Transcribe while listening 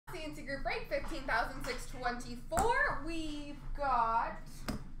CNC Group break, 15,624. We've got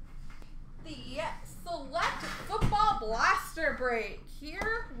the Select Football Blaster break.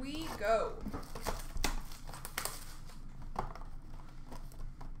 Here we go.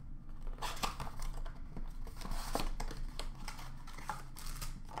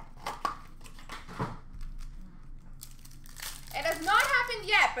 It has not happened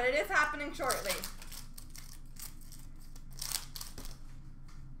yet, but it is happening shortly.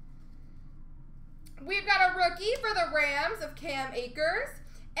 We've got a rookie for the Rams of Cam Akers.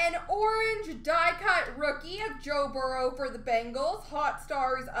 An orange die-cut rookie of Joe Burrow for the Bengals. Hot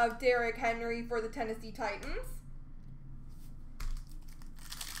Stars of Derrick Henry for the Tennessee Titans.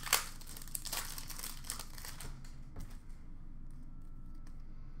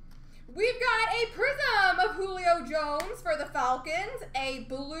 We've got a prism of Julio Jones for the Falcons. A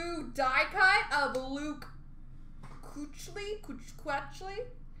blue die-cut of Luke Kuechly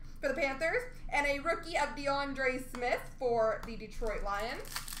for the Panthers, and a rookie of DeAndre Smith for the Detroit Lions.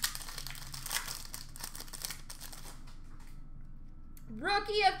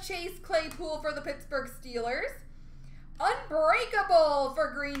 Rookie of Chase Claypool for the Pittsburgh Steelers. Unbreakable for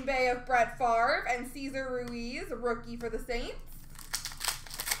Green Bay of Brett Favre and Cesar Ruiz, rookie for the Saints.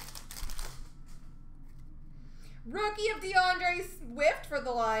 Rookie of DeAndre Swift for the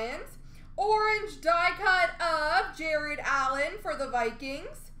Lions. Orange die cut of Jared Allen for the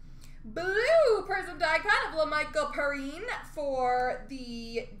Vikings. Blue prism die cut of LaMichael Perine for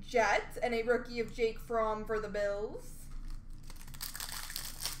the Jets, and a rookie of Jake Fromm for the Bills.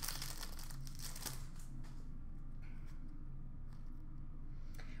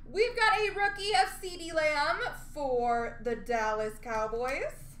 We've got a rookie of CeeDee Lamb for the Dallas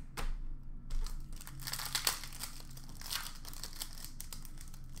Cowboys.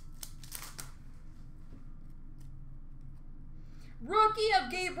 Rookie of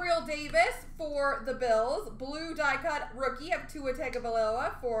Gabriel Davis for the Bills. Blue die-cut rookie of Tua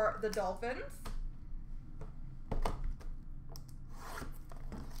Tagovailoa for the Dolphins.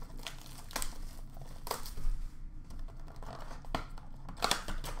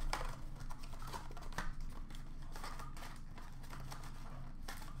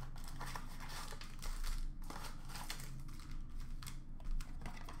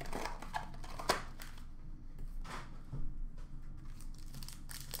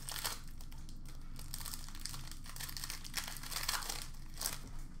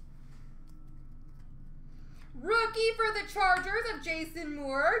 Rookie for the Chargers of Jason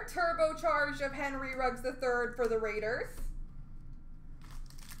Moore. Turbocharged of Henry Ruggs III for the Raiders.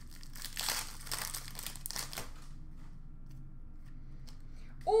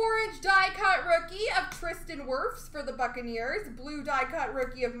 Orange die-cut rookie of Tristan Wirfs for the Buccaneers. Blue die-cut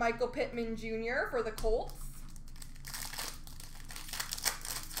rookie of Michael Pittman Jr. for the Colts.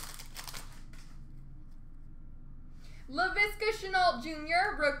 Laviska Shenault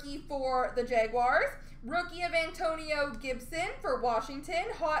Jr., rookie for the Jaguars. Rookie of Antonio Gibson for Washington.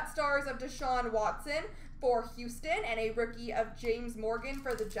 Hot Stars of Deshaun Watson for Houston. And a rookie of James Morgan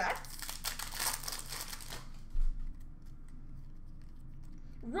for the Jets.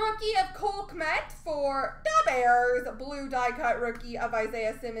 Rookie of Cole Kmet for the Bears. Blue die-cut rookie of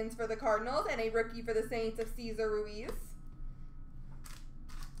Isaiah Simmons for the Cardinals. And a rookie for the Saints of Cesar Ruiz.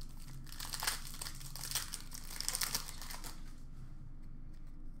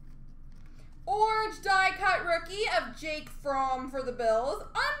 Orange die-cut rookie of Jake Fromm for the Bills.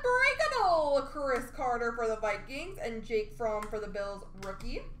 Unbreakable Chris Carter for the Vikings and Jake Fromm for the Bills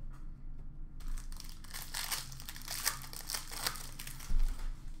rookie.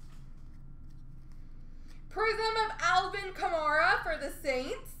 Prism of Alvin Kamara for the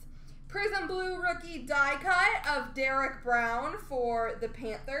Saints. Prism blue rookie die-cut of Derek Brown for the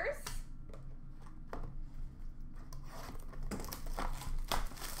Panthers.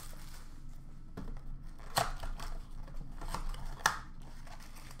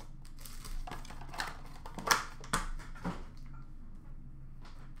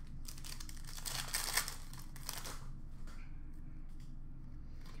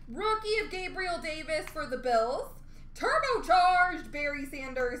 Rookie of Gabriel Davis for the Bills. Turbocharged Barry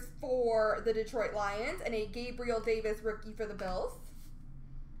Sanders for the Detroit Lions. And a Gabriel Davis rookie for the Bills.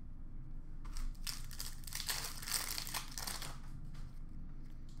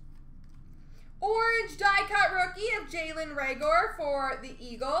 Orange die-cut rookie of Jalen Reagor for the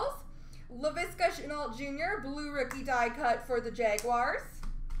Eagles. Laviska Shenault Jr., blue rookie die-cut for the Jaguars.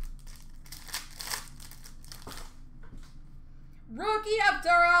 Rookie of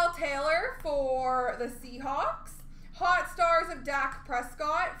Darrell Taylor for the Seahawks. Hot Stars of Dak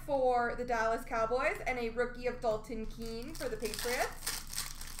Prescott for the Dallas Cowboys. And a rookie of Dalton Keene for the Patriots.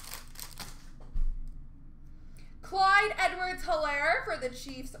 Clyde Edwards-Helaire for the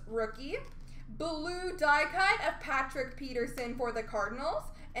Chiefs rookie. Blue die cut of Patrick Peterson for the Cardinals.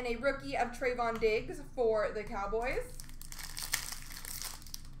 And a rookie of Trayvon Diggs for the Cowboys.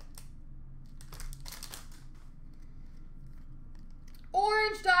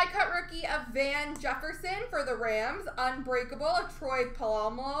 Orange die cut rookie of Van Jefferson for the Rams. Unbreakable of Troy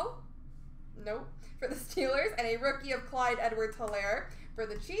Polamalu. Nope. For the Steelers. And a rookie of Clyde Edwards-Helaire for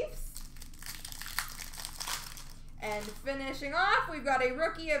the Chiefs. And finishing off, we've got a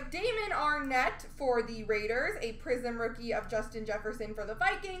rookie of Damon Arnett for the Raiders, a Prism rookie of Justin Jefferson for the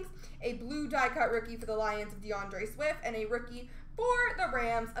Vikings, a blue die-cut rookie for the Lions of DeAndre Swift, and a rookie for the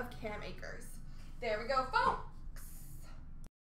Rams of Cam Akers. There we go, folks.